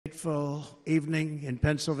fateful evening in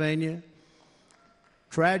Pennsylvania.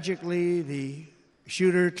 Tragically, the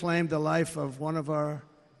shooter claimed the life of one of our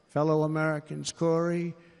fellow Americans,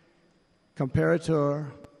 Corey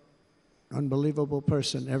Comperatore. Unbelievable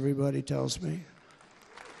person, everybody tells me.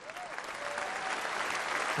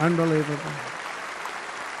 Unbelievable.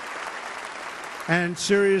 And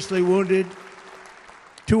seriously wounded,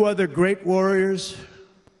 two other great warriors.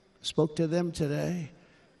 Spoke to them today.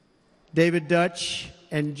 David Dutch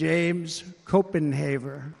and James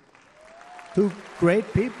Copenhaver. Two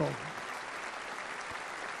great people.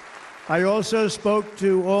 I also spoke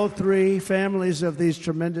to all three families of these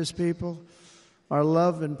tremendous people. Our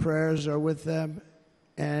love and prayers are with them,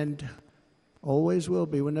 and always will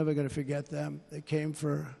be. We're never going to forget them. They came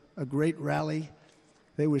for a great rally.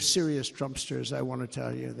 They were serious Trumpsters, I want to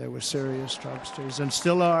tell you. They were serious Trumpsters, and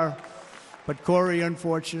still are. But Corey,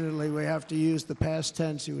 unfortunately, we have to use the past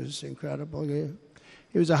tense. He was incredible.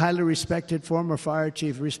 He was a highly respected former fire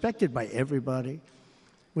chief, respected by everybody.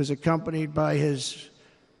 Was accompanied by his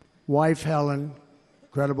wife, Helen,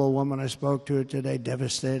 incredible woman. I spoke to her today,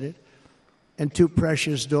 devastated. And two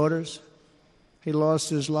precious daughters. He lost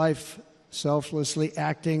his life selflessly,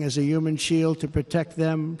 acting as a human shield to protect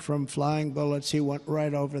them from flying bullets. He went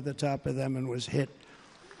right over the top of them and was hit.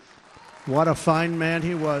 What a fine man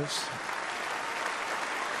he was.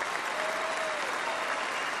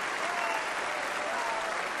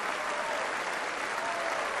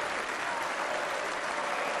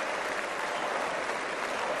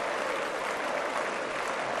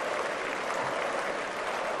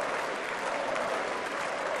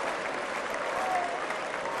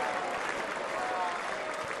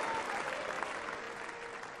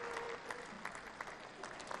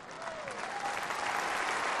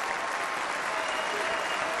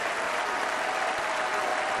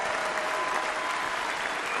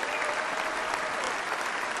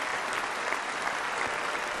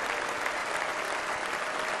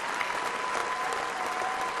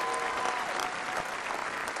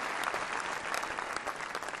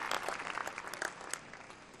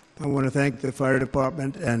 I want to thank the fire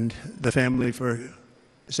department and the family for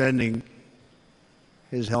sending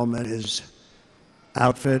his helmet, his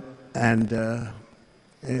outfit, and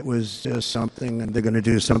it was just something, and they're going to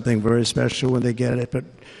do something very special when they get it. But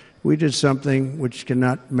we did something which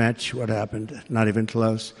cannot match what happened, not even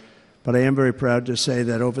close. But I am very proud to say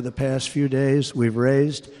that over the past few days, we've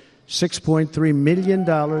raised $6.3 million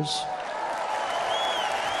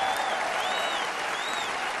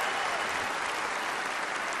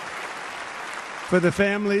for the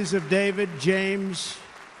families of David, James,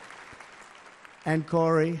 and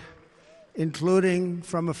Corey, including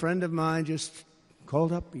from a friend of mine just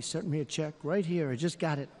called up. He sent me a check right here. I just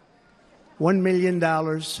got it. $1 million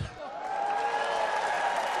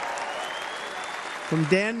from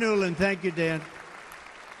Dan Newland. Thank you, Dan.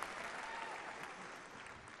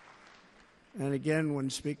 And again, when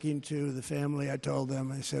speaking to the family, I told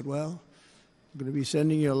them, I said, well, I'm going to be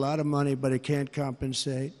sending you a lot of money, but it can't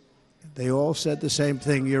compensate. They all said the same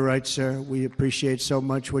thing. You're right, sir. We appreciate so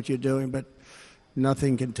much what you're doing, but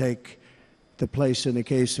nothing can take the place in the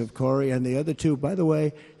case of Corey. And the other two, by the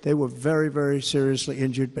way, they were very, very seriously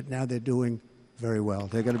injured, but now they're doing very well.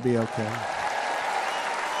 They're going to be okay.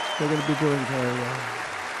 They're going to be doing very well.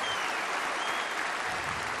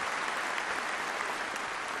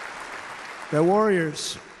 They're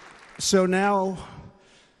warriors. So now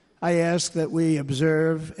I ask that we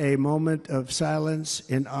observe a moment of silence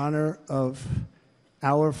in honor of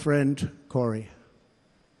our friend Corey.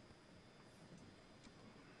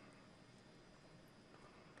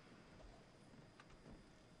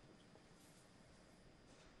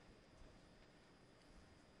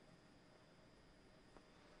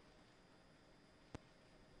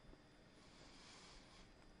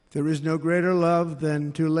 There is no greater love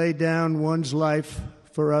than to lay down one's life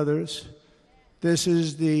for others. This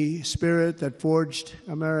is the spirit that forged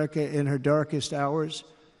America in her darkest hours,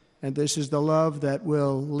 and this is the love that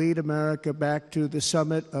will lead America back to the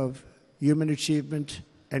summit of human achievement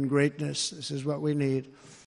and greatness. This is what we need.